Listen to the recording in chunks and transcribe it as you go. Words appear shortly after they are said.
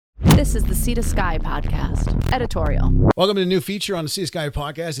This is the Sea to Sky podcast. Editorial. Welcome to a new feature on the Sea to Sky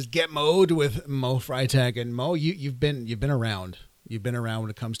podcast. It's Get Mowed with Mo Freitag. And Mo, you've been around. You've been around when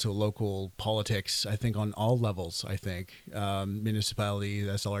it comes to local politics, I think, on all levels, I think. Municipalities,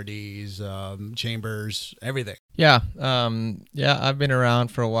 SLRDs, chambers, everything. Yeah, I've been around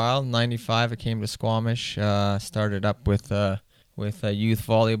for a while. In 95, I came to Squamish, started up with a youth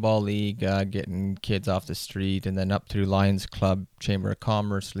volleyball league, getting kids off the street, and then up through Lions Club, Chamber of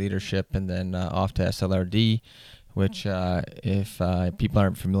Commerce leadership, and then off to SLRD, which, if people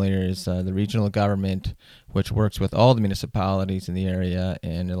aren't familiar, is the regional government, which works with all the municipalities in the area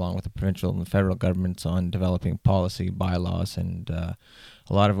and along with the provincial and the federal governments on developing policy, bylaws, and a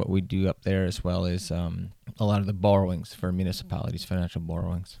lot of what we do up there as well is a lot of the borrowings for municipalities, financial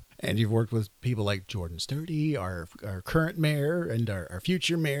borrowings. And you've worked with people like Jordan Sturdy, our current mayor, and our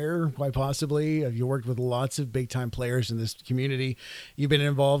future mayor, quite possibly. You worked with lots of big-time players in this community. You've been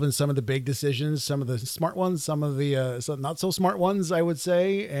involved in some of the big decisions, some of the smart ones, some of the not-so-smart ones, I would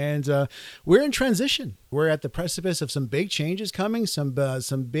say. And we're in transition. We're at the precipice of some big changes coming, some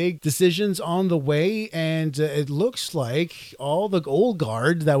big decisions on the way. And it looks like all the old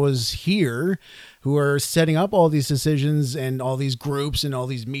guard that was here who are setting up all these decisions and all these groups and all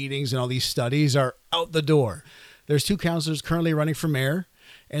these meetings and all these studies are out the door. There's 2 councillors currently running for mayor,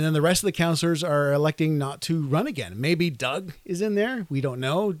 and then the rest of the councillors are electing not to run again. Maybe Doug is in there. We don't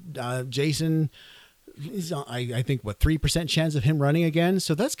know. Jason is, I think, 3% chance of him running again.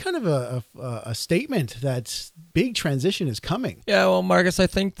 So that's kind of a statement that big transition is coming. Yeah, well, Marcus, I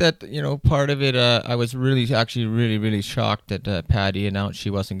think that, part of it, I was really shocked that Patty announced she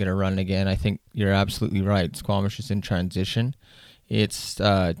wasn't going to run again. I think you're absolutely right. Squamish is in transition. It's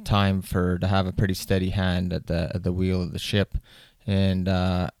time to have a pretty steady hand at the wheel of the ship. And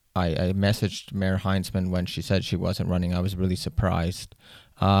I messaged Mayor Heinzman when she said she wasn't running. I was really surprised.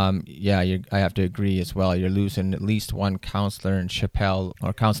 I have to agree as well. You're losing at least one councillor in Chappelle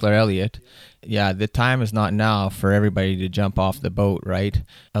or Councillor Elliott. Yeah, the time is not now for everybody to jump off the boat, right?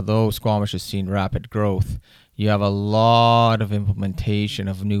 Although Squamish has seen rapid growth, you have a lot of implementation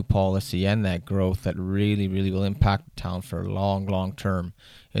of new policy and that growth that really will impact the town for long term,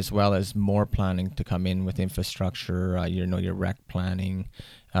 as well as more planning to come in with infrastructure, your rec planning,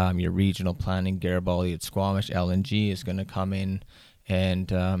 your regional planning, Garibaldi at Squamish, LNG is going to come in.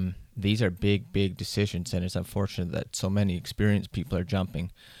 And these are big decisions, and it's unfortunate that so many experienced people are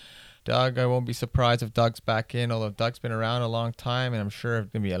jumping. Doug, I won't be surprised if Doug's back in, although Doug's been around a long time, and I'm sure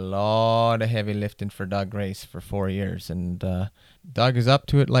it's going to be a lot of heavy lifting for Doug Grace for 4 years. And Doug is up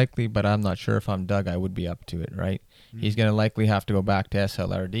to it likely, but I'm not sure if I'm Doug, I would be up to it, right? Mm-hmm. He's going to likely have to go back to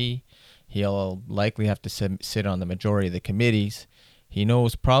SLRD. He'll likely have to sit on the majority of the committees. He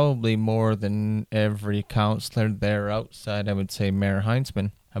knows probably more than every councillor there outside, I would say, Mayor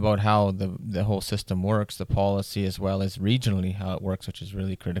Heinzman, about how the whole system works, the policy, as well as regionally how it works, which is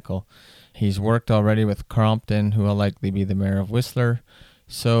really critical. He's worked already with Crompton, who will likely be the mayor of Whistler.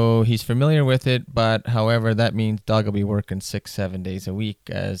 So he's familiar with it, but however, that means Doug will be working 6-7 days a week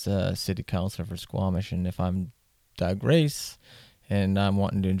as a city councillor for Squamish. And if I'm Doug Race and I'm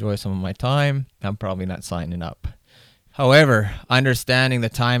wanting to enjoy some of my time, I'm probably not signing up. However, understanding the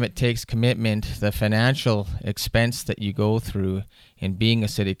time it takes, commitment, the financial expense that you go through in being a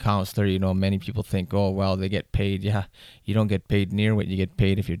city councillor, many people think, oh, well, they get paid. Yeah, you don't get paid near what you get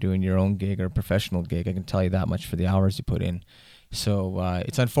paid if you're doing your own gig or a professional gig. I can tell you that much for the hours you put in. So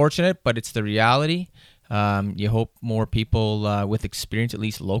it's unfortunate, but it's the reality. You hope more people with experience, at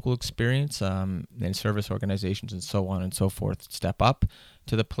least local experience, and service organizations and so on and so forth, step up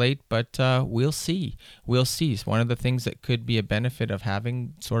to the plate, but we'll see. So one of the things that could be a benefit of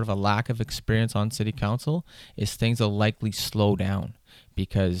having sort of a lack of experience on city council is things will likely slow down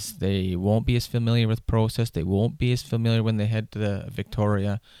because they won't be as familiar with process. They won't be as familiar when they head to the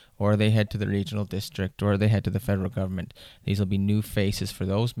Victoria or they head to the regional district or they head to the federal government. These will be new faces for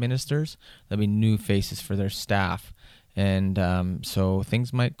those ministers. There'll be new faces for their staff. And so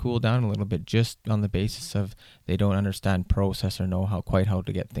things might cool down a little bit just on the basis of they don't understand process or know quite how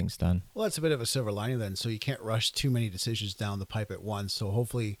to get things done. Well, that's a bit of a silver lining then. So you can't rush too many decisions down the pipe at once. So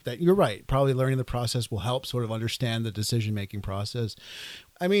hopefully that you're right. Probably learning the process will help sort of understand the decision-making process.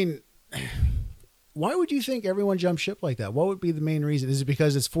 I mean, Why would you think everyone jumps ship like that? What would be the main reason? Is it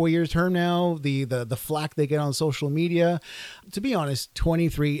because it's 4-year term now? The flack they get on social media? To be honest,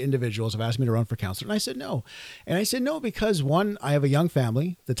 23 individuals have asked me to run for councillor, and I said no. And I said no because, one, I have a young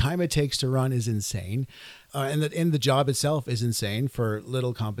family. The time it takes to run is insane. And the job itself is insane for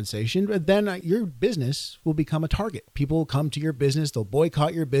little compensation. But then your business will become a target. People will come to your business. They'll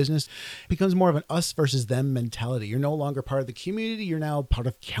boycott your business. It becomes more of an us versus them mentality. You're no longer part of the community. You're now part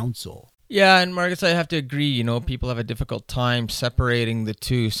of council. Yeah, and Marcus, I have to agree, people have a difficult time separating the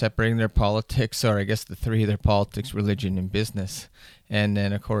two, separating their politics, or I guess the three, their politics, religion, and business. And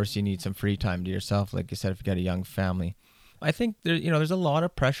then, of course, you need some free time to yourself, like you said, if you got a young family. I think there's a lot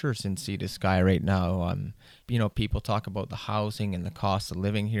of pressures in Sea to Sky right now. People talk about the housing and the cost of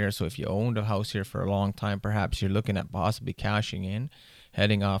living here. So if you owned a house here for a long time, perhaps you're looking at possibly cashing in,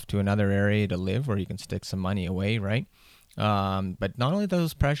 heading off to another area to live where you can stick some money away, right? But not only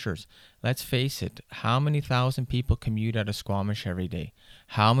those pressures, let's face it, how many thousand people commute out of Squamish every day?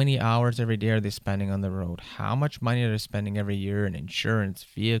 How many hours every day are they spending on the road? How much money are they spending every year in insurance,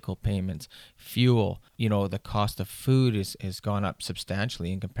 vehicle payments, fuel? The cost of food has gone up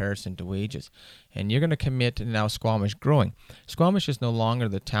substantially in comparison to wages. And you're going to commit to now Squamish growing. Squamish is no longer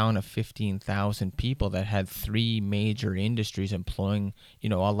the town of 15,000 people that had 3 major industries employing, a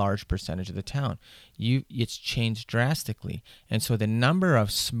large percentage of the town. It's changed drastically. And so the number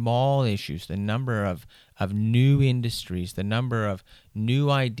of small issues, the number of new industries, the number of new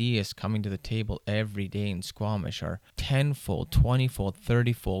ideas coming to the table every day in Squamish are 10-fold, 20-fold,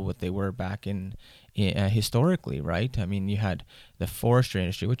 30-fold what they were back in historically, right? I mean, you had the forestry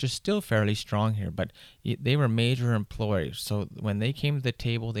industry, which is still fairly strong here, but they were major employers. So when they came to the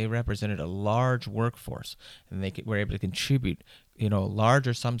table, they represented a large workforce, and they were able to contribute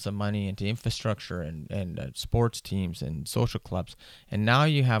larger sums of money into infrastructure and sports teams and social clubs. And now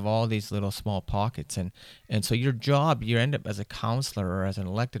you have all these little small pockets. And so your job, you end up as a counselor or as an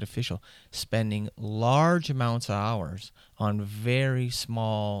elected official spending large amounts of hours on very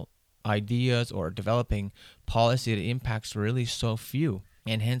small ideas or developing policy that impacts really so few.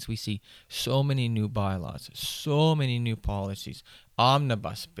 And hence we see so many new bylaws, so many new policies,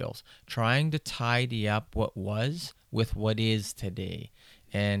 omnibus bills, trying to tidy up what was with what is today.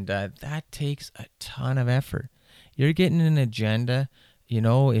 And that takes a ton of effort. You're getting an agenda.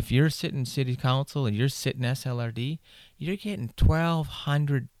 If you're sitting city council and you're sitting SLRD, you're getting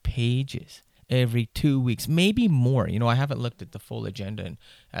 1,200 pages every 2 weeks, maybe more. I haven't looked at the full agenda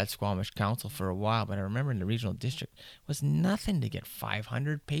at Squamish Council for a while, but I remember in the regional district it was nothing to get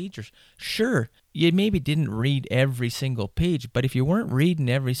 500 pages. Sure, you maybe didn't read every single page, but if you weren't reading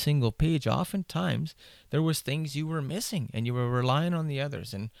every single page, oftentimes there was things you were missing and you were relying on the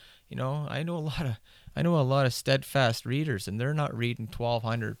others. And I know a lot of steadfast readers, and they're not reading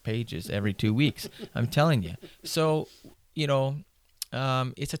 1,200 pages every 2 weeks. I'm telling you. So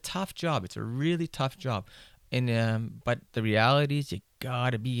it's a tough job. It's a really tough job. And but the reality is you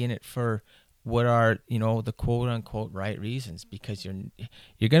got to be in it for what are, the quote unquote right reasons, because you're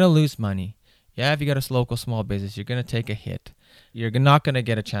going to lose money. Yeah, if you got a local small business, you're going to take a hit. You're not going to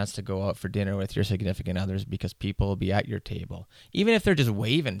get a chance to go out for dinner with your significant others because people will be at your table. Even if they're just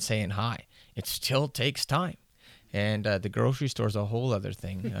waving, saying hi, it still takes time. And the grocery store is a whole other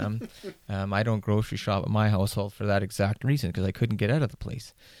thing. I don't grocery shop at my household for that exact reason, because I couldn't get out of the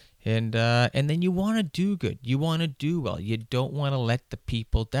place. And then you want to do good. You want to do well. You don't want to let the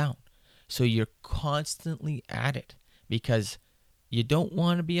people down. So you're constantly at it because you don't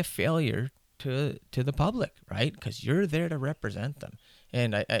want to be a failure to the public, right? Because you're there to represent them.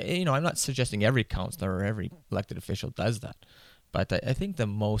 And I'm not suggesting every councillor or every elected official does that. But I think the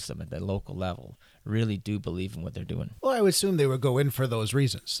most of them at the local level really do believe in what they're doing. Well, I would assume they would go in for those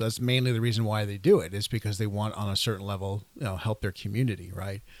reasons. That's mainly the reason why they do it, is because they want, on a certain level, help their community,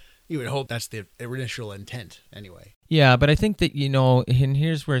 right? You would hope that's the initial intent anyway. Yeah, but I think that, and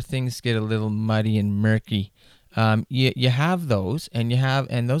here's where things get a little muddy and murky. You have those, and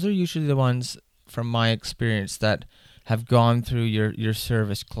those are usually the ones, from my experience, that have gone through your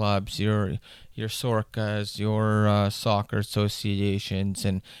service clubs, your SORCAs, your soccer associations,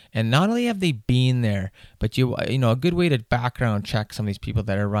 and not only have they been there, but a good way to background check some of these people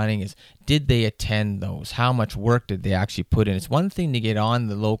that are running is, did they attend those? How much work did they actually put in? It's one thing to get on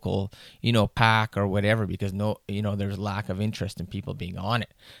the local, PAC or whatever, because there's lack of interest in people being on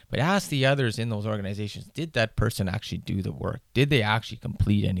it. But ask the others in those organizations, did that person actually do the work? Did they actually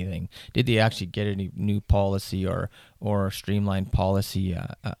complete anything? Did they actually get any new policy or streamlined policy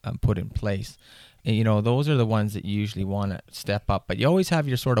put in place? those are the ones that you usually want to step up. But you always have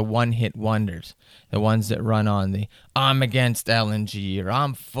your sort of one-hit wonders, the ones that run on the I'm against LNG, or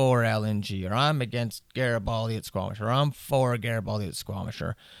I'm for LNG, or I'm against Garibaldi at Squamish, or I'm for Garibaldi at Squamish,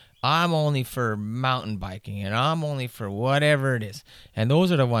 or I'm only for mountain biking, and I'm only for whatever it is. And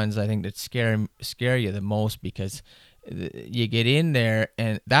those are the ones I think that scare you the most, because you get in there,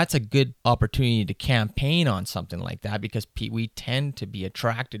 and that's a good opportunity to campaign on something like that, because we tend to be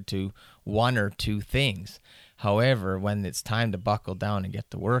attracted to one or two things. However, when it's time to buckle down and get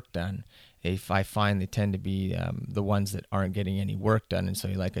the work done, if I find they tend to be the ones that aren't getting any work done. And so,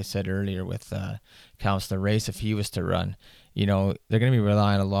 like I said earlier with Councillor Race, if he was to run, they're going to be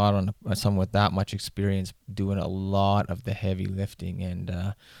relying a lot on someone with that much experience doing a lot of the heavy lifting.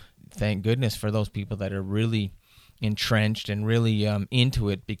 And thank goodness for those people that are really entrenched and really into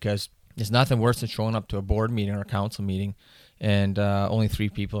it, because there's nothing worse than showing up to a board meeting or a council meeting and only 3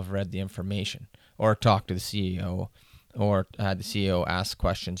 people have read the information, or talked to the CEO, or had the CEO ask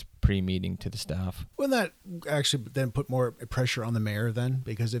questions pre-meeting to the staff. Wouldn't that actually then put more pressure on the mayor then?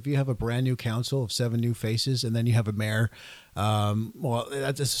 Because if you have a brand new council of 7 new faces, and then you have a mayor, well,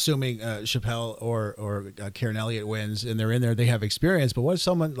 that's assuming Chappelle or Karen Elliott wins, and they're in there, they have experience. But what if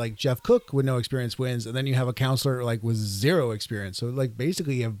someone like Jeff Cook with no experience wins, and then you have a councillor like with 0 experience? So like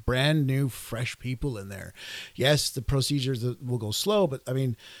basically you have brand new, fresh people in there. Yes, the procedures will go slow, but I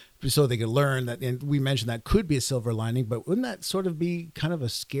mean, so they could learn that. And we mentioned that could be a silver lining, but wouldn't that sort of be kind of a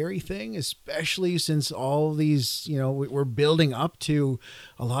scary thing, especially since all these, we're building up to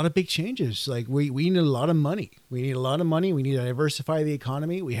a lot of big changes. Like we need a lot of money. We need to diversify the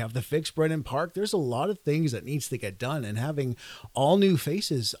economy. We have the fixed Brennan Park. There's a lot of things that needs to get done, and having all new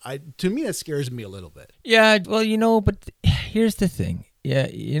faces, to me, that scares me a little bit. Yeah, well, but here's the thing. Yeah,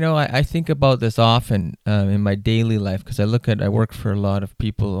 I think about this often in my daily life, because I work for a lot of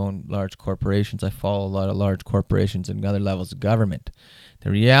people who own large corporations. I follow a lot of large corporations and other levels of government.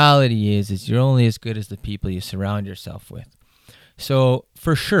 The reality is you're only as good as the people you surround yourself with. So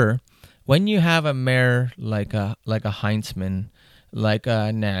for sure, when you have a mayor like a Heinzman, like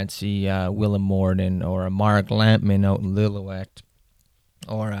a Nancy Willamorden, or a Mark Lampman out in Lillooet,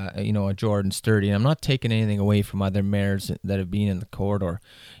 or a Jordan Sturdy. And I'm not taking anything away from other mayors that have been in the corridor.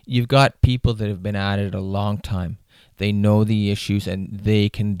 You've got people that have been at it a long time. They know the issues, and they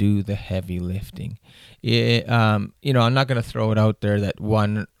can do the heavy lifting. I'm not going to throw it out there that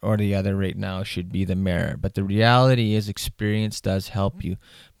one or the other right now should be the mayor, but the reality is experience does help you.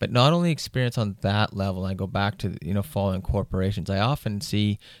 But not only experience on that level. I go back to following corporations. I often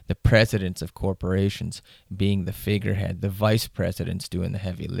see the presidents of corporations being the figurehead, the vice presidents doing the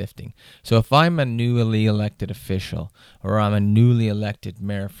heavy lifting. So if I'm a newly elected official, or I'm a newly elected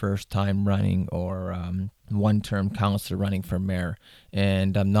mayor, first time running, or one-term councillor running for mayor,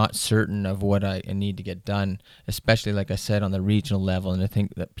 and I'm not certain of what I need to get done, especially like I said on the regional level, and I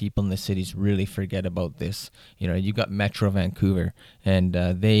think that people in the cities really forget about this. You got Metro Vancouver, and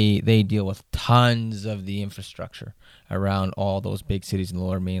they deal with tons of the infrastructure around all those big cities in the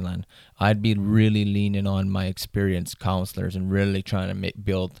Lower Mainland. I'd be really leaning on my experienced councillors and really trying to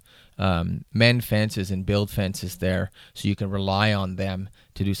build mend fences and build fences there, so you can rely on them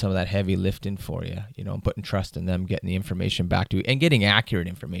to do some of that heavy lifting for you, and putting trust in them, getting the information back to you, and getting accurate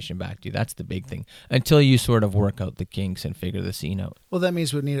information back to you. That's the big thing, until you sort of work out the kinks and figure the scene out. Well, that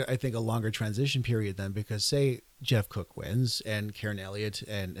means we need, I think, a longer transition period then, because say Jeff Cook wins and Karen Elliott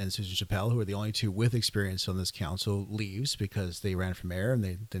and Susan Chappelle, who are the only 2 with experience on this council, leaves because they ran for mayor and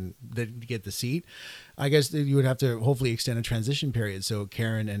they didn't get the seat. I guess you would have to hopefully extend a transition period so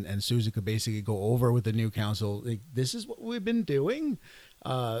Karen and Susan could basically go over with the new council. Like, this is what we've been doing.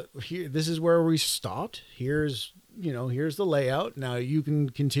 Here, this is where we stopped. Here's the layout. Now you can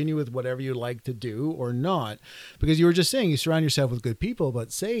continue with whatever you like to do or not, because you were just saying you surround yourself with good people.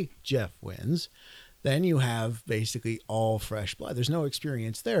 But say Jeff wins, then you have basically all fresh blood. There's no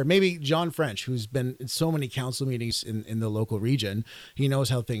experience there. Maybe John French, who's been in so many council meetings in the local region, he knows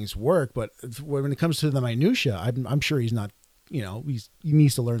how things work. But when it comes to the minutia, I'm sure he's not. He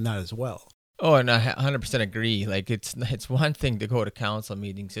needs to learn that as well. Oh, and I 100% agree. Like, it's one thing to go to council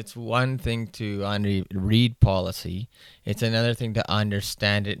meetings. It's one thing to read policy. It's another thing to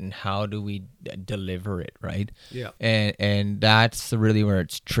understand it, and how do we deliver it, right? Yeah. And that's really where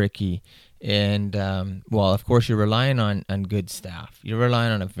it's tricky. And, well, of course, you're relying on good staff. You're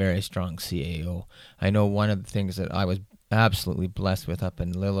relying on a very strong CAO. I know one of the things that I was absolutely blessed with up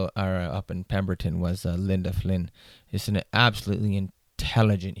in Pemberton was Linda Flynn. It's an absolutely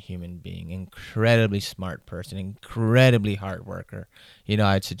intelligent human being, incredibly smart person, incredibly hard worker. You know,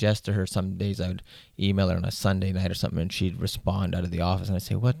 I'd suggest to her some days I would email her on a Sunday night or something, and she'd respond out of the office, and I'd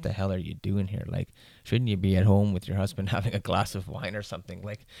say, what the hell are you doing here? Like, shouldn't you be at home with your husband having a glass of wine or something?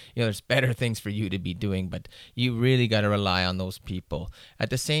 Like, you know, there's better things for you to be doing, but you really got to rely on those people.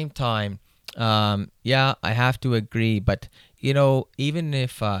 At the same time, yeah, I have to agree, but, you know, even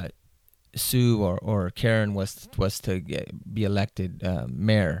if Sue or Karen was to be elected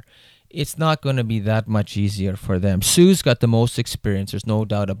mayor, it's not going to be that much easier for them. Sue's got the most experience. There's no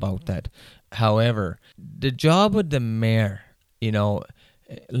doubt about that. However, the job of the mayor, you know,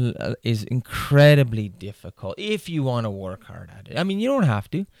 is incredibly difficult if you want to work hard at it. I mean, you don't have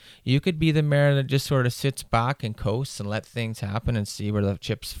to. You could be the mayor that just sort of sits back and coasts and let things happen and see where the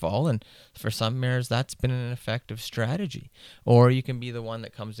chips fall. And for some mayors, that's been an effective strategy. Or you can be the one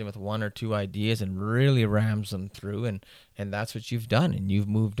that comes in with one or two ideas and really rams them through. And that's what you've done, and you've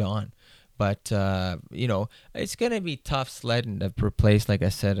moved on. But, you know, it's going to be tough sledding to replace, like I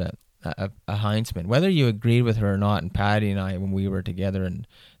said, a Heinzman, whether you agreed with her or not. And Patty and I, when we were together and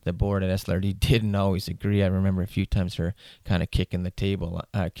the board at SLRD, didn't always agree. I remember a few times her kind of kicking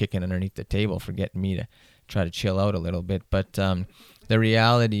underneath the table for getting me to try to chill out a little bit. But the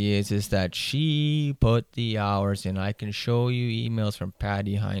reality is that she put the hours in. I can show you emails from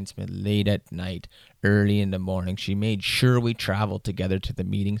Patty Heinzman late at night, early in the morning. She made sure we traveled together to the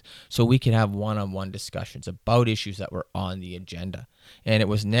meetings so we could have one-on-one discussions about issues that were on the agenda. And it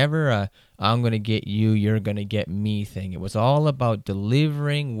was never a, I'm going to get you, you're going to get me thing. It was all about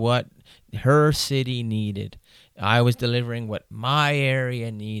delivering what her city needed. I was delivering what my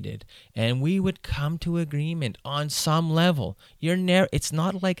area needed. And we would come to agreement on some level. It's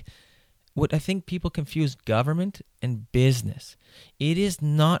not like what I think people confuse government and business. It is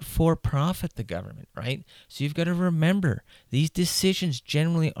not for profit, the government, right? So you've got to remember, these decisions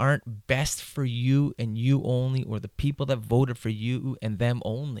generally aren't best for you and you only, or the people that voted for you and them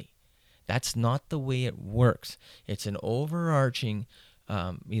only. That's not the way it works. It's an overarching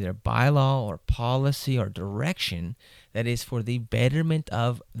either bylaw or policy or direction that is for the betterment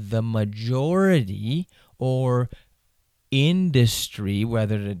of the majority or industry,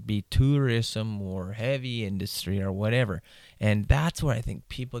 whether it be tourism or heavy industry or whatever. And that's where I think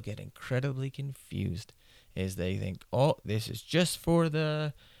people get incredibly confused, is they think, oh, this is just for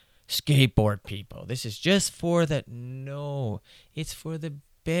the skateboard people. This is just for that. No, it's for the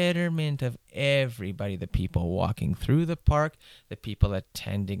betterment of everybody, the people walking through the park, the people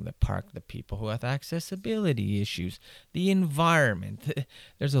attending the park, the people who have accessibility issues, the environment.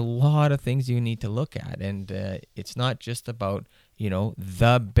 There's a lot of things you need to look at, and it's not just about, you know,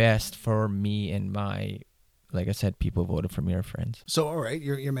 the best for me and my, like I said, people voted for me are friends. So, all right,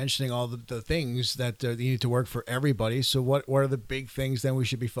 you're mentioning all the things that you need to work for everybody. So what are the big things then we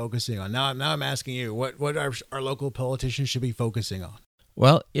should be focusing on? Now I'm asking you, what our local politicians should be focusing on?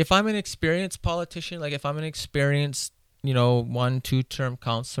 Well, if I'm an experienced politician, like if I'm an experienced, 1-2 term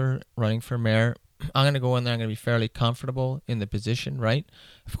councillor running for mayor, I'm going to go in there, I'm going to be fairly comfortable in the position, right?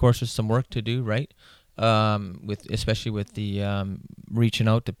 Of course, there's some work to do, right? Especially with the reaching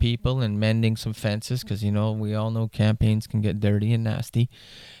out to people and mending some fences, because, we all know campaigns can get dirty and nasty.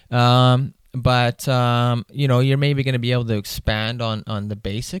 But you're maybe going to be able to expand on the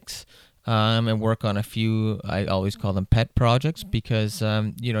basics. And work on a few, I always call them pet projects, because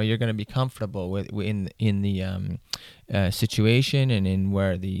you're going to be comfortable in the situation and in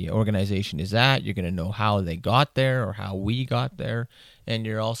where the organization is at. You're going to know how they got there or how we got there, and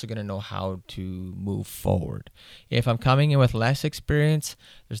you're also going to know how to move forward. If I'm coming in with less experience,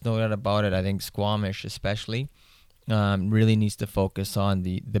 there's no doubt about it. I think Squamish especially really needs to focus on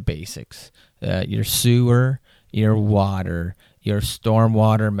the basics. Your sewer, your water, your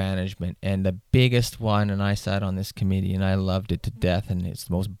stormwater management, and the biggest one, and I sat on this committee and I loved it to death, and it's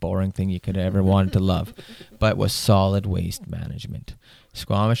the most boring thing you could ever want to love, but was solid waste management.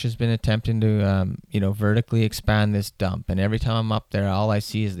 Squamish has been attempting to, vertically expand this dump, and every time I'm up there, all I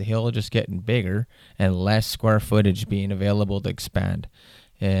see is the hill just getting bigger and less square footage being available to expand.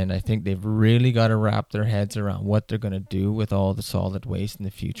 And I think they've really got to wrap their heads around what they're going to do with all the solid waste in the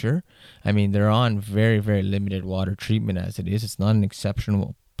future. I mean, they're on very, very limited water treatment as it is. It's not an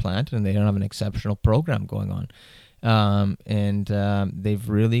exceptional plant, and they don't have an exceptional program going on. They've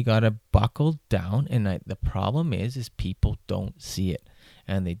really got to buckle down. And the problem is people don't see it,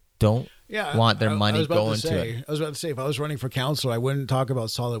 and they don't want their I money was about going to say, I was about to say, if I was running for council, I wouldn't talk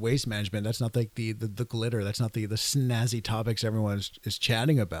about solid waste management. That's not like the glitter. That's not the snazzy topics everyone is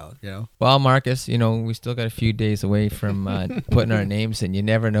chatting about, you know? Well, Marcus, we still got a few days away from putting our names in. You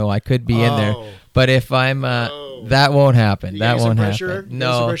never know. I could be in there. But if I'm, that won't happen. That won't happen.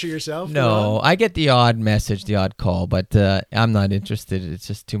 No, pressure yourself. No, I get the odd message, the odd call, but I'm not interested. It's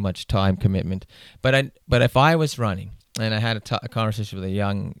just too much time commitment. But if I was running, and I had a conversation with a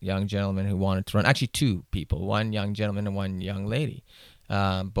young gentleman who wanted to run. Actually, two people, one young gentleman and one young lady,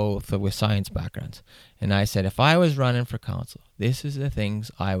 both with science backgrounds. And I said, if I was running for council, this is the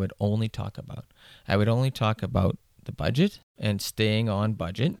things I would only talk about. I would only talk about the budget and staying on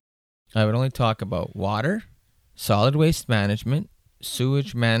budget. I would only talk about water, solid waste management,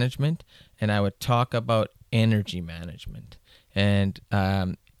 sewage management, and I would talk about energy management. And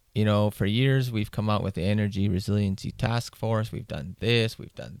for years, we've come out with the Energy Resiliency Task Force. We've done this,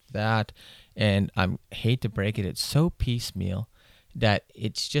 we've done that. And I hate to break it, it's so piecemeal that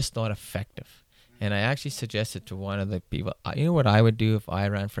it's just not effective. And I actually suggested to one of the people, what I would do if I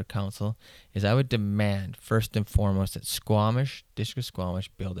ran for council is I would demand, first and foremost, that District of Squamish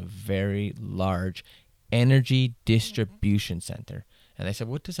build a very large energy distribution center. And they said,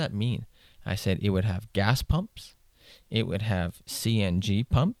 what does that mean? I said, it would have gas pumps. It would have CNG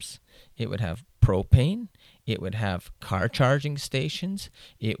pumps. It would have propane. It would have car charging stations.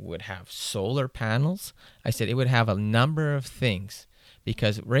 It would have solar panels. I said it would have a number of things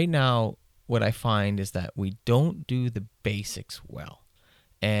because right now what I find is that we don't do the basics well.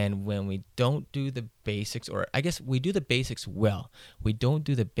 And when we don't do the basics, or I guess we do the basics well, we don't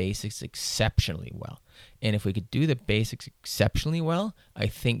do the basics exceptionally well. And if we could do the basics exceptionally well, I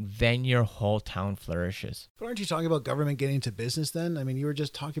think then your whole town flourishes. But aren't you talking about government getting into business then? I mean, you were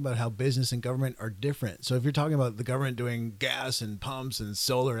just talking about how business and government are different. So if you're talking about the government doing gas and pumps and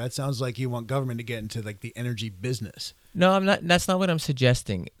solar, that sounds like you want government to get into like the energy business. No, I'm not. That's not what I'm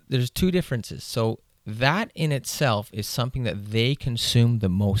suggesting. There's two differences. So that in itself is something that they consume the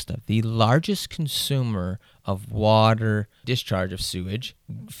most of. The largest consumer of water, discharge of sewage,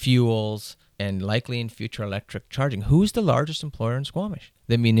 fuels, and likely in future electric charging. Who's the largest employer in Squamish?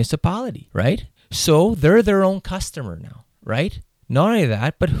 The municipality, right? So they're their own customer now, right? Not only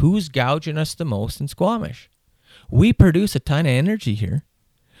that, but who's gouging us the most in Squamish? We produce a ton of energy here.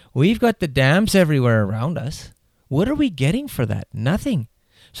 We've got the dams everywhere around us. What are we getting for that? Nothing.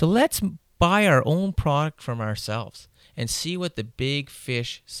 So let's buy our own product from ourselves and see what the big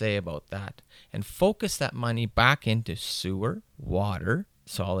fish say about that and focus that money back into sewer, water,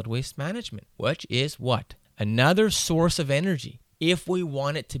 solid waste management, which is what? Another source of energy if we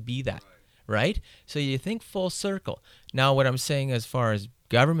want it to be that, right? So you think full circle. Now what I'm saying as far as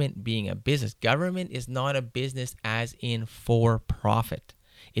government being a business, government is not a business as in for profit.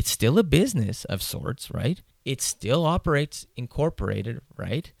 It's still a business of sorts, right? It still operates incorporated,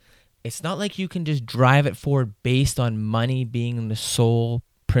 right? It's not like you can just drive it forward based on money being the sole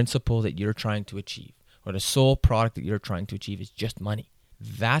principle that you're trying to achieve, or the sole product that you're trying to achieve is just money.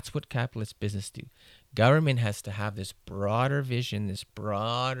 That's what capitalist business do. Government has to have this broader vision, this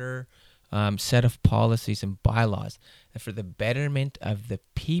broader set of policies and bylaws for the betterment of the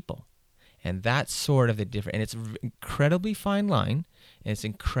people. And that's sort of the difference. And it's an incredibly fine line, and it's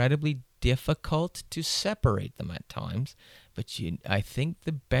incredibly difficult to separate them at times. But I think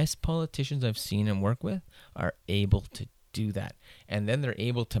the best politicians I've seen and work with are able to do that. And then they're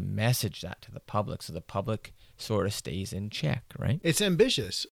able to message that to the public, so the public sort of stays in check, right? It's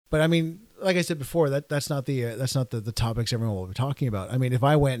ambitious. But I mean, like I said before, that's not the topics everyone will be talking about. I mean, if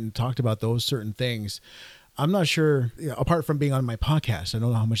I went and talked about those certain things, I'm not sure, apart from being on my podcast, I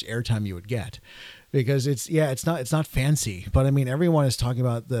don't know how much airtime you would get, because it's not fancy, but I mean, everyone is talking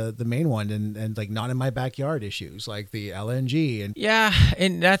about the main one and like not in my backyard issues like the LNG and yeah.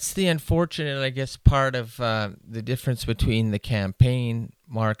 And that's the unfortunate, I guess, part of the difference between the campaign,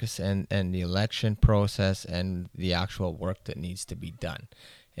 Marcus, and the election process and the actual work that needs to be done.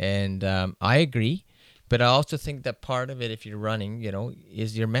 And I agree, but I also think that part of it, if you're running,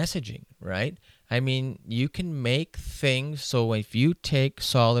 is your messaging, right? I mean, you can make things, so if you take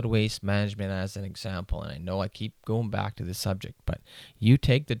solid waste management as an example, and I know I keep going back to the subject, but you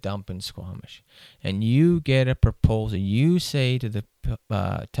take the dump in Squamish, and you get a proposal, you say to the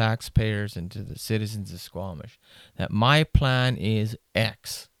taxpayers and to the citizens of Squamish that my plan is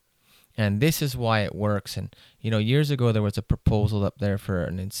X, and this is why it works. And, years ago there was a proposal up there for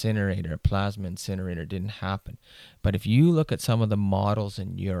an incinerator, a plasma incinerator. It didn't happen. But if you look at some of the models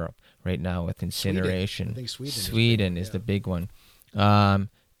in Europe right now with incineration, I think Sweden is the big one.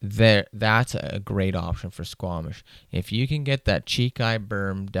 that's a great option for Squamish. If you can get that cheek eye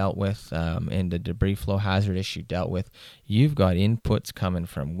berm dealt with and the debris flow hazard issue dealt with, you've got inputs coming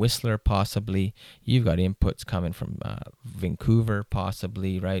from Whistler possibly. You've got inputs coming from Vancouver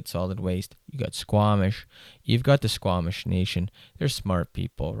possibly, right? Solid waste. You got Squamish. You've got the Squamish Nation. They're smart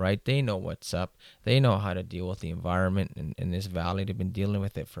people, right? They know what's up. They know how to deal with the environment in this valley. They've been dealing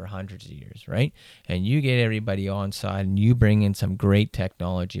with it for hundreds of years, right? And you get everybody on side and you bring in some great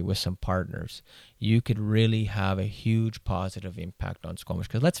technology with some partners. You could really have a huge positive impact on Squamish.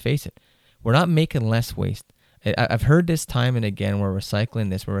 Because let's face it, we're not making less waste. I've heard this time and again, we're recycling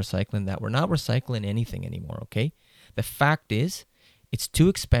this, we're recycling that. We're not recycling anything anymore, okay? The fact is, it's too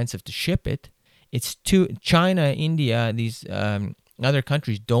expensive to ship it. It's too China, India, these other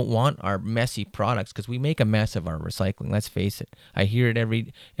countries don't want our messy products because we make a mess of our recycling. Let's face it. I hear it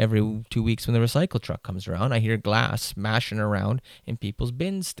every 2 weeks when the recycle truck comes around. I hear glass smashing around in people's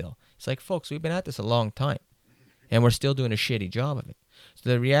bins still. It's like, folks, we've been at this a long time, and we're still doing a shitty job of it. So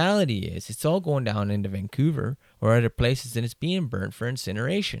the reality is, it's all going down into Vancouver or other places, and it's being burnt for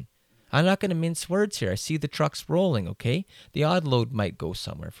incineration. I'm not going to mince words here. I see the trucks rolling, okay? The odd load might go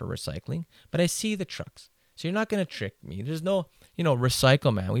somewhere for recycling, but I see the trucks. So you're not going to trick me. There's no,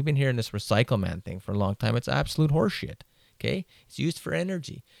 Recycle Man. We've been hearing this Recycle Man thing for a long time. It's absolute horseshit, okay? It's used for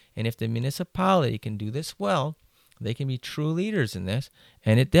energy. And if the municipality can do this well, they can be true leaders in this.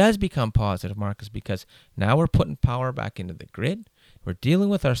 And it does become positive, Marcus, because now we're putting power back into the grid. We're dealing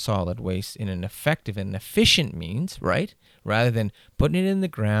with our solid waste in an effective and efficient means, right? Rather than putting it in the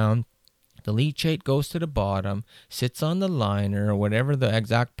ground. The leachate goes to the bottom, sits on the liner, or whatever the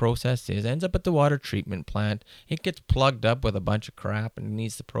exact process is, ends up at the water treatment plant. It gets plugged up with a bunch of crap and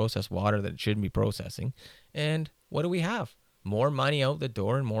needs to process water that it shouldn't be processing. And what do we have? More money out the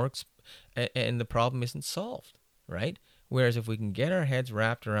door and and the problem isn't solved, right? Whereas if we can get our heads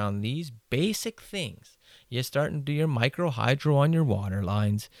wrapped around these basic things, you start to do your micro hydro on your water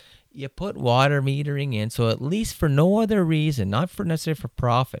lines. You put water metering in, so at least for no other reason, not for necessarily for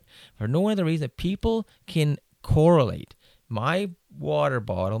profit, for no other reason, people can correlate. My water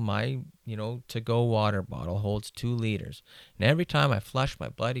bottle, my to-go water bottle holds 2 liters. And every time I flush my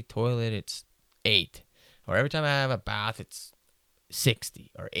bloody toilet, it's 8. Or every time I have a bath, it's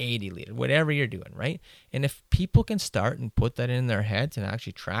 60 or 80 liters, whatever you're doing, right? And if people can start and put that in their heads and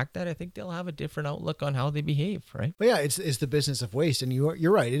actually track that, I think they'll have a different outlook on how they behave, right? Well, yeah, it's the business of waste, and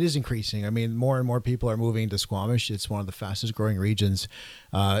you're right. It is increasing. I mean, more and more people are moving to Squamish. It's one of the fastest growing regions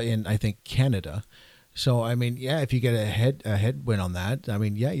in, I think, Canada. So, I mean, yeah, if you get a headwind on that, I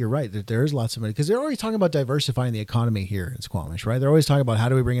mean, yeah, you're right. There's lots of money because they're always talking about diversifying the economy here in Squamish, right? They're always talking about how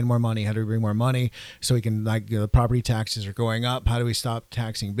do we bring in more money? How do we bring more money so we can, the property taxes are going up. How do we stop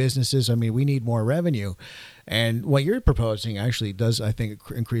taxing businesses? I mean, we need more revenue. And what you're proposing actually does, I think,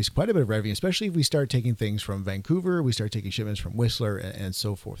 increase quite a bit of revenue, especially if we start taking things from Vancouver, we start taking shipments from Whistler, and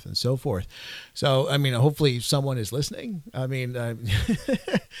so forth and so forth. So, I mean, hopefully someone is listening. I mean,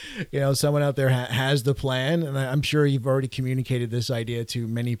 someone out there has the plan, and I'm sure you've already communicated this idea to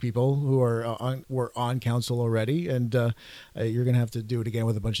many people who were on council already, and you're going to have to do it again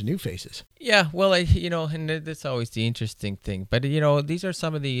with a bunch of new faces. Yeah, well, and that's always the interesting thing. But, these are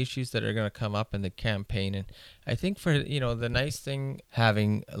some of the issues that are going to come up in the campaign. And I think for, the nice thing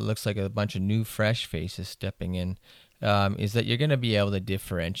having looks like a bunch of new, fresh faces stepping in is that you're going to be able to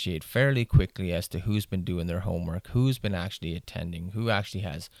differentiate fairly quickly as to who's been doing their homework, who's been actually attending, who actually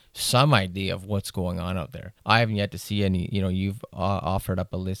has some idea of what's going on out there. I haven't yet to see any, you've offered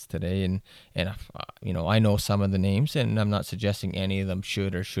up a list today, and I know some of the names, and I'm not suggesting any of them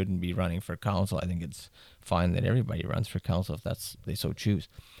should or shouldn't be running for council. I think it's fine that everybody runs for council if they so choose.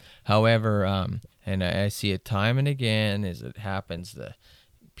 However, and I see it time and again as it happens, the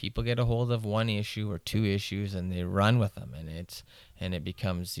people get a hold of one issue or 2 issues and they run with them, and it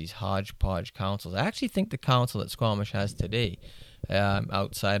becomes these hodgepodge councils. I actually think the council that Squamish has today,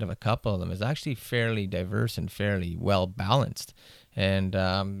 outside of a couple of them, is actually fairly diverse and fairly well balanced, and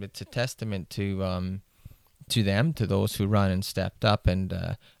it's a testament to them, to those who run and stepped up, and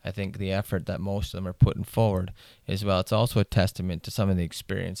I think the effort that most of them are putting forward as well. It's also a testament to some of the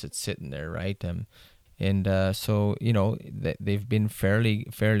experience that's sitting there, right? So they've been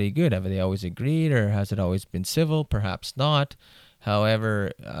fairly good. Have they always agreed, or has it always been civil? Perhaps not.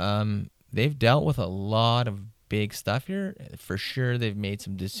 However, they've dealt with a lot of big stuff here. For sure, they've made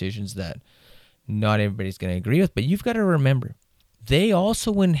some decisions that not everybody's going to agree with. But you've got to remember, they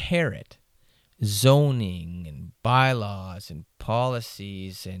also inherit zoning and bylaws and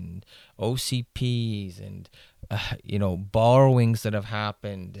policies and OCPs and borrowings that have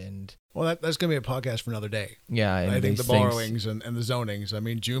happened. And well, that's going to be a podcast for another day. yeah, and I think the these things- borrowings and the zonings. I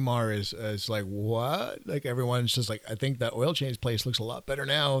mean, Jumar is like, what? Like, everyone's just like, I think that oil change place looks a lot better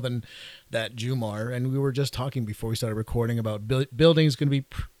now than that Jumar. And we were just talking before we started recording about buildings going to be,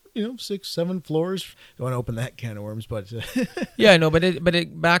 6-7 floors. Don't want to open that can of worms, but Yeah, no, but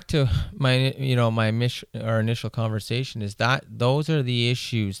it back to my our initial conversation is that those are the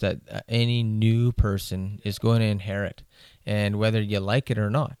issues that any new person is going to inherit, and whether you like it or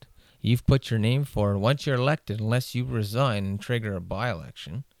not, you've put your name forward. Once you're elected, unless you resign and trigger a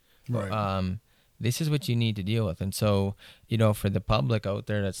by-election, right. this is what you need to deal with. And so, for the public out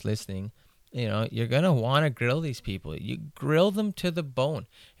there that's listening, you're going to want to grill these people. You grill them to the bone.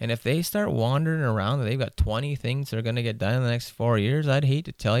 And if they start wandering around and they've got 20 things that are going to get done in the next 4 years, I'd hate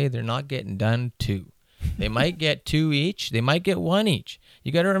to tell you they're not getting done 2. They might get 2 each. They might get 1 each.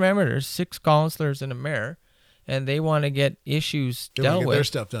 You got to remember there's 6 councillors and a mayor, and they want to get issues They wanna dealt get with. their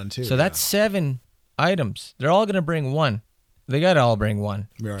stuff done too. So that's 7 items. They're all going to bring 1. They got to all bring 1.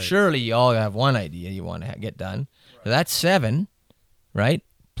 Right. Surely you all have 1 idea you want to get done. So that's 7, right?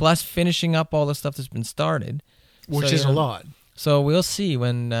 Plus finishing up all the stuff that's been started, which So, is a lot. So we'll see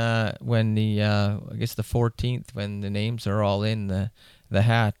when the I guess the 14th, when the names are all in the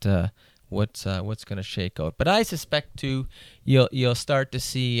hat, what's going to shake out. But I suspect too, you'll start to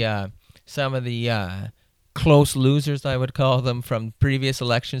see some of the close losers, I would call them, from previous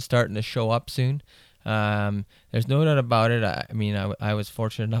elections starting to show up soon. There's no doubt about it. I was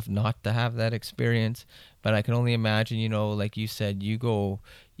fortunate enough not to have that experience, but I can only imagine, like you said, you go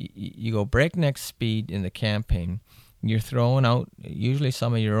breakneck speed in the campaign. You're throwing out usually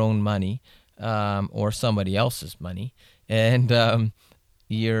some of your own money, or somebody else's money, and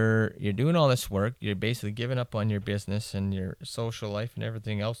you're doing all this work. You're basically giving up on your business and your social life and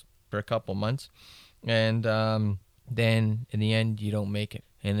everything else for a couple months, and then in the end you don't make it.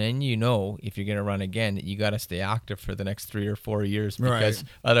 And then if you're going to run again, you got to stay active for the next 3 or 4 years, because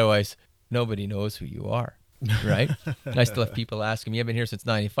otherwise nobody knows who you are, right? I still have people asking me. I've been here since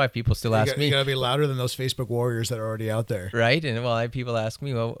 95. People still ask me. You got to be louder than those Facebook warriors that are already out there. Right? And I have people ask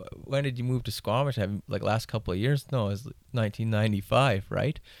me, well, when did you move to Squamish? Like last couple of years? No, it was 1995,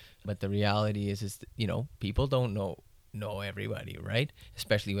 right? But the reality is people don't know everybody, right?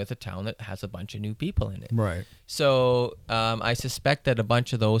 Especially with a town that has a bunch of new people in it. Right. So I suspect that a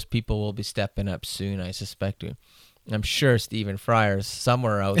bunch of those people will be stepping up soon. I'm sure Stephen Fryer's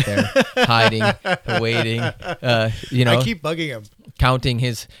somewhere out there hiding, waiting. I keep bugging him. Counting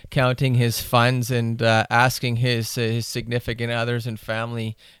his funds and asking his significant others and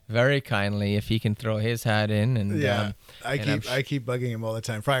family very kindly if he can throw his hat in. And I keep bugging him all the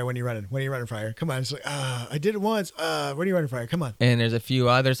time. Fryer, when are you running? When are you running, Fryer? Come on. It's like, I did it once. When are you running, Fryer? Come on. And there's a few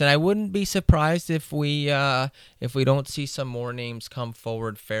others, and I wouldn't be surprised if we don't see some more names come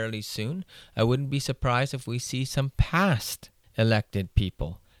forward fairly soon. I wouldn't be surprised if we see some past elected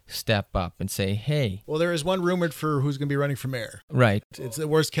people step up and say, hey. Well, there is one rumored for who's going to be running for mayor. Right. It's the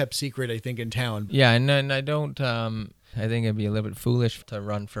worst kept secret, I think, in town. Yeah, and I don't. I think it'd be a little bit foolish to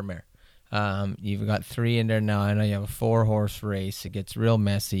run for mayor. You've got 3 in there now. I know you have a 4-horse race. It gets real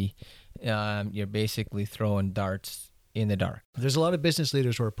messy. You're basically throwing darts in the dark. There's a lot of business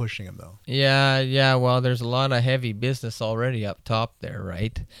leaders who are pushing him, though. Yeah. Well, there's a lot of heavy business already up top there,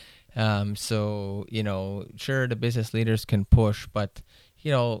 right? So sure, the business leaders can push, but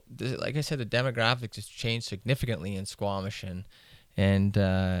like I said, the demographics has changed significantly in Squamish, and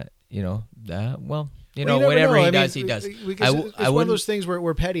whatever he does, he does. It's one of those things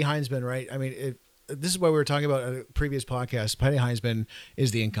where Patty Heinzman, right? I mean, this is what we were talking about in a previous podcast. Patty Heinzman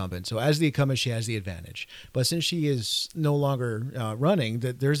is the incumbent. So as the incumbent, she has the advantage. But since she is no longer running,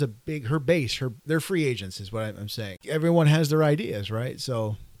 that there's her base, they're free agents is what I'm saying. Everyone has their ideas, right?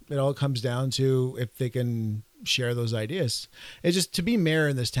 So it all comes down to if they can share those ideas. It's just to be mayor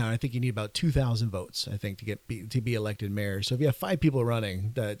in this town, I think you need about 2,000 votes, I think, to be elected mayor. So if you have 5 people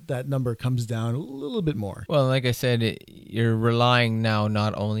running, that number comes down a little bit more. Well, like I said, you're relying now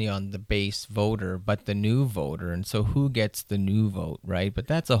not only on the base voter, but the new voter. And so who gets the new vote, right? But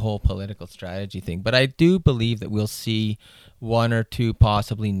that's a whole political strategy thing. But I do believe that we'll see 1 or 2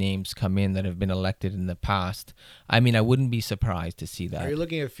 possibly names come in that have been elected in the past. I mean, I wouldn't be surprised to see that. Are you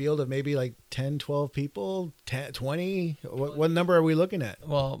looking at a field of maybe like 10, 12 people, 10, 20? What number are we looking at?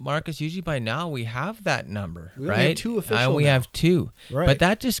 Well, Marcus, usually by now we have that number, we right? Only have 2 official we now. have 2. Right. But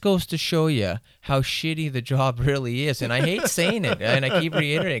that just goes to show you how shitty the job really is. And I hate saying it, and I keep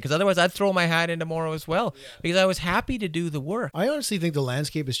reiterating it, because otherwise I'd throw my hat in tomorrow as well, because I was happy to do the work. I honestly think the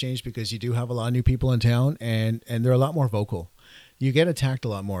landscape has changed because you do have a lot of new people in town, and they're a lot more vocal. you get attacked a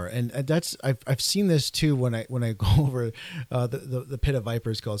lot more. And that's I've seen this too when I go over the pit of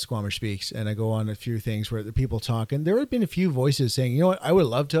vipers called Squamish Speaks, and I go on a few things where the people talk, and there have been a few voices saying, you know what, I would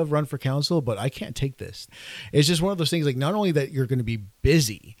love to have run for council, but I can't take this. It's just one of those things, like, not only that you're going to be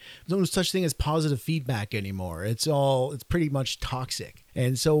busy, there's no such thing as positive feedback anymore. It's pretty much toxic.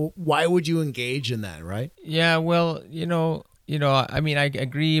 And so why would you engage in that, right? Yeah, well, I mean, I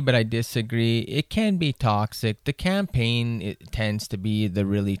agree, but I disagree. It can be toxic. The campaign, it tends to be the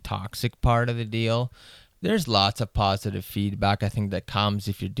really toxic part of the deal. There's lots of positive feedback, I think, that comes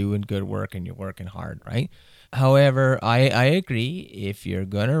if you're doing good work and you're working hard, right? However, I agree, if you're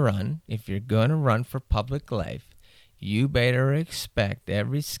going to run for public life, you better expect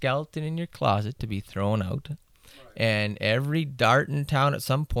every skeleton in your closet to be thrown out. And every dart in town at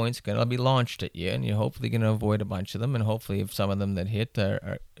some point is going to be launched at you, and you're hopefully going to avoid a bunch of them, and hopefully if some of them that hit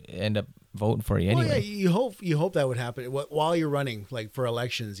end up voting for you anyway. Well, yeah, you hope that would happen while you're running, like for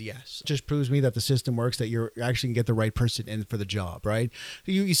elections. Yes, it just proves me that the system works, that you're actually going to get the right person in for the job, right?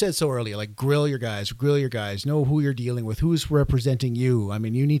 You said so earlier, like grill your guys, know who you're dealing with, who's representing you. I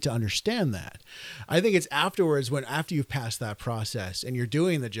mean, you need to understand that. I think it's afterwards, after you've passed that process and you're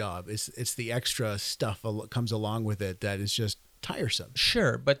doing the job, it's the extra stuff comes along with it that is just tiresome.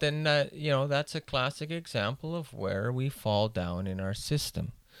 Sure, but then that's a classic example of where we fall down in our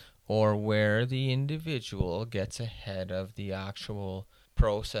system, or where the individual gets ahead of the actual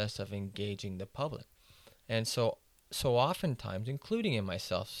process of engaging the public. And so oftentimes, including in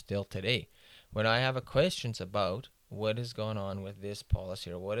myself still today, when I have questions about what has gone on with this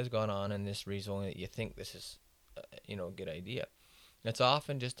policy or what has gone on in this rezoning that you think this is a good idea, it's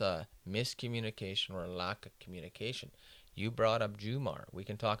often just a miscommunication or a lack of communication. You brought up Jumar. We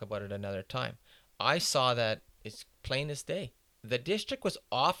can talk about it another time. I saw that it's plain as day. The district was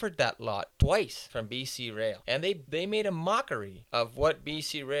offered that lot twice from BC Rail, and they made a mockery of what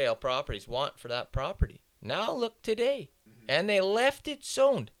BC Rail properties want for that property. Now look today, and they left it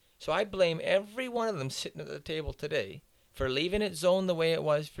zoned. So I blame every one of them sitting at the table today for leaving it zoned the way it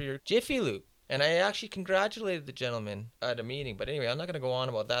was for your Jiffy Lube. And I actually congratulated the gentleman at a meeting. But anyway, I'm not going to go on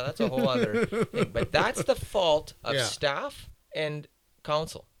about that. That's a whole other thing. But that's the fault of staff and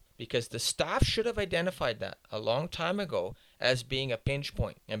council, because the staff should have identified that a long time ago as being a pinch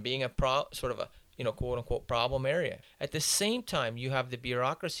point and being a sort of a quote unquote problem area. At the same time, you have the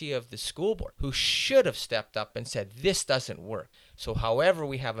bureaucracy of the school board who should have stepped up and said, this doesn't work. So however,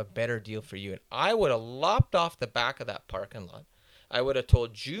 we have a better deal for you. And I would have lopped off the back of that parking lot. I would have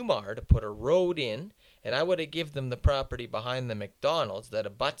told Jumar to put a road in, and I would have given them the property behind the McDonald's that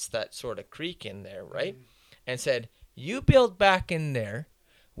abuts that sort of creek in there, right? And said, you build back in there,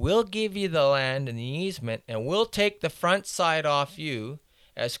 we'll give you the land and the easement, and we'll take the front side off you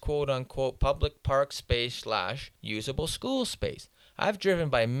as quote-unquote public park space / usable school space. I've driven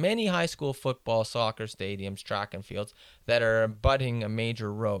by many high school football, soccer stadiums, track and fields that are abutting a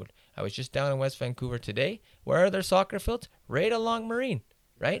major road. I was just down in West Vancouver today. Where are their soccer fields? Right along Marine,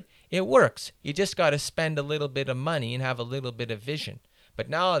 right? It works. You just got to spend a little bit of money and have a little bit of vision. But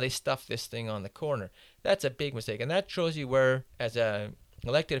now they stuff this thing on the corner. That's a big mistake. And that shows you where, as a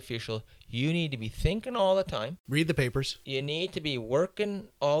elected official, you need to be thinking all the time. Read the papers. You need to be working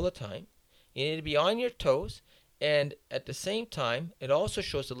all the time. You need to be on your toes. And at the same time, it also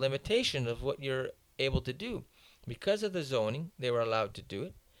shows the limitation of what you're able to do. Because of the zoning, they were allowed to do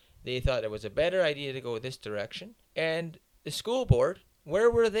it. They thought it was a better idea to go this direction. And the school board, where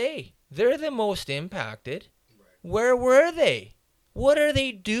were they? They're the most impacted. Where were they? What are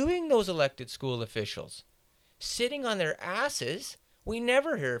they doing, those elected school officials? Sitting on their asses. We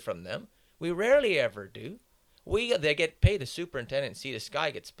never hear from them. We rarely ever do. They get paid. The superintendent, Sea to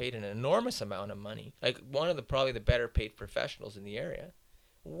Sky, gets paid an enormous amount of money. Like one of probably the better paid professionals in the area.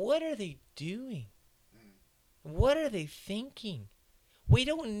 What are they doing? What are they thinking? We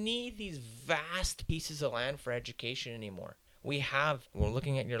don't need these vast pieces of land for education anymore. We're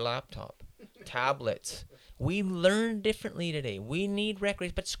looking at your laptop, tablets. We learn differently today. We need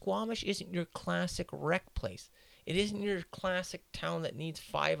recreation, but Squamish isn't your classic rec place. It isn't your classic town that needs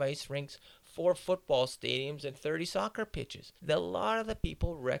 5 ice rinks, 4 football stadiums, and 30 soccer pitches. A lot of the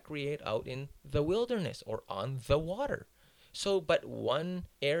people recreate out in the wilderness or on the water. So, but one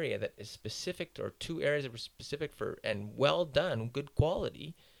area that is specific, or 2 areas that were specific for and well done, good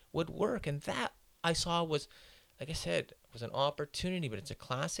quality, would work. And that I saw was, like I said, was an opportunity, but it's a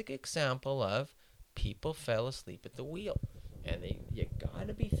classic example of people fell asleep at the wheel. And you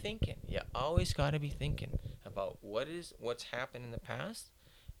gotta be thinking. You always gotta be thinking about what's happened in the past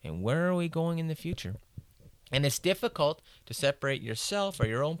and where are we going in the future. And it's difficult to separate yourself or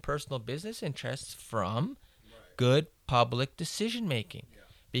your own personal business interests from good public decision making.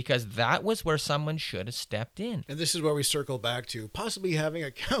 Because that was where someone should have stepped in. And this is where we circle back to possibly having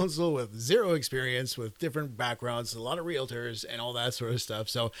a council with zero experience, with different backgrounds, a lot of realtors and all that sort of stuff.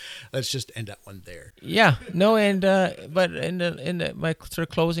 So let's just end that one there. Yeah, no, and but in my sort of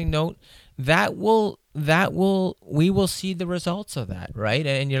closing note, we will see the results of that, right?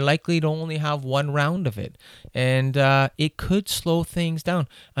 And you're likely to only have one round of it, and it could slow things down.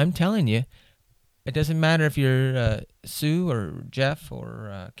 I'm telling you. It doesn't matter if you're Sue or Jeff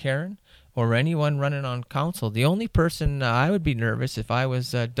or Karen or anyone running on council. The only person I would be nervous if I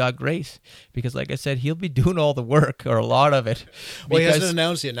was Doug Race, because like I said, he'll be doing all the work or a lot of it. Well, he hasn't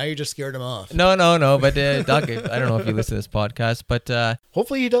announced it. Now you just scared him off. No. But Doug, I don't know if you listen to this podcast, but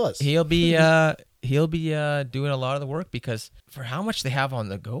hopefully he does. He'll be doing a lot of the work, because for how much they have on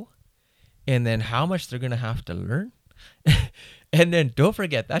the go, and then how much they're going to have to learn, and then don't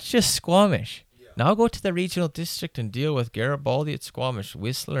forget, that's just Squamish. Now go to the regional district and deal with Garibaldi at Squamish,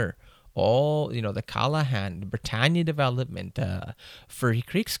 Whistler, all, the Callahan, the Britannia development, Furry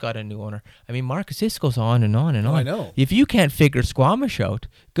Creek's got a new owner. I mean, Marcus, this goes on and on and on. I know. If you can't figure Squamish out,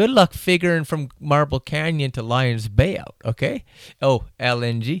 good luck figuring from Marble Canyon to Lions Bay out, okay? Oh,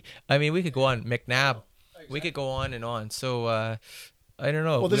 LNG. I mean, we could go on, McNabb. We could go on and on. So, I don't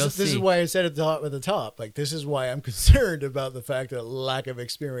know. Well, this is why I said at the top. Like, this is why I'm concerned about the fact that lack of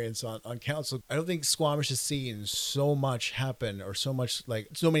experience on council. I don't think Squamish has seen so much happen, or so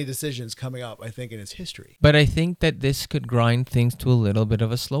many decisions coming up, I think, in its history. But I think that this could grind things to a little bit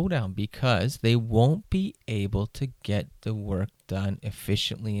of a slowdown, because they won't be able to get the work done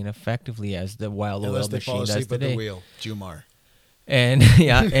efficiently and effectively as the wild oil machine does today. Unless they fall asleep at the wheel, Jumar. And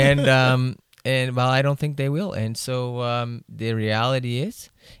And well, I don't think they will. And so the reality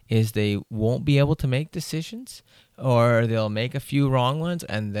is they won't be able to make decisions, or they'll make a few wrong ones,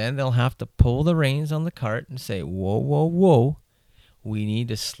 and then they'll have to pull the reins on the cart and say, whoa, we need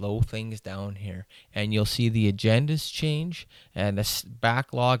to slow things down here. And you'll see the agendas change and the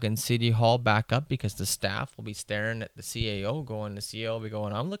backlog in City Hall back up, because the staff will be staring at the CAO going, the CAO will be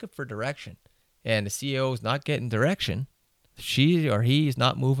going, I'm looking for direction. And the CAO is not getting direction. She or he is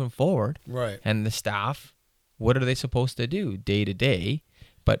not moving forward, right? And the staff, what are they supposed to do day to day?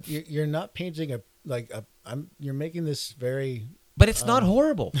 But you're not painting you're making this very. But it's not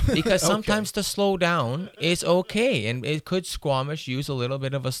horrible, because sometimes to slow down is okay, and it could Squamish use a little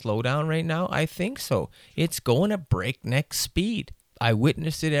bit of a slowdown right now. I think so. It's going at breakneck speed. I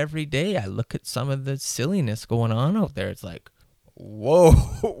witness it every day. I look at some of the silliness going on out there. It's like,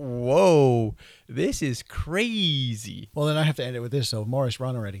 whoa, this is crazy. Well, then I have to end it with this. So, Morris,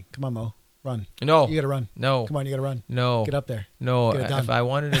 run already. Come on, Mo. Run. No. You got to run. No. Come on, you got to run. No. Get up there. No. If I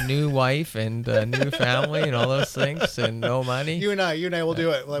wanted a new wife and a new family and all those things and no money. You and I will do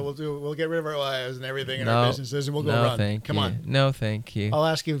it. We'll get rid of our lives and everything and our businesses, and we'll go run. Come on. No, thank you. I'll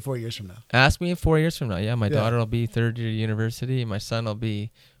ask you in 4 years from now. Ask me in 4 years from now. Yeah, my daughter will be third year university, and my son will be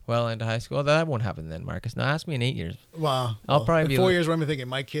well into high school. That won't happen then, Marcus. Now ask me in 8 years. Well, I'll probably be 4 years. What I'm thinking,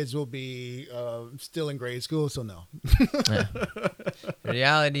 my kids will be still in grade school, so no. Yeah. The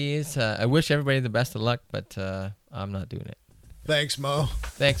reality is, I wish everybody the best of luck, but I'm not doing it. Thanks, Mo.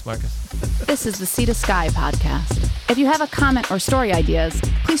 Thanks, Marcus. This is the Sea to Sky podcast. If you have a comment or story ideas,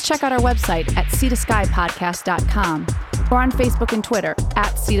 please check out our website at seatoskypodcast.com or on Facebook and Twitter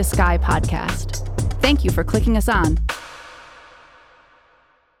at Sea to Sky Podcast. Thank you for clicking us on.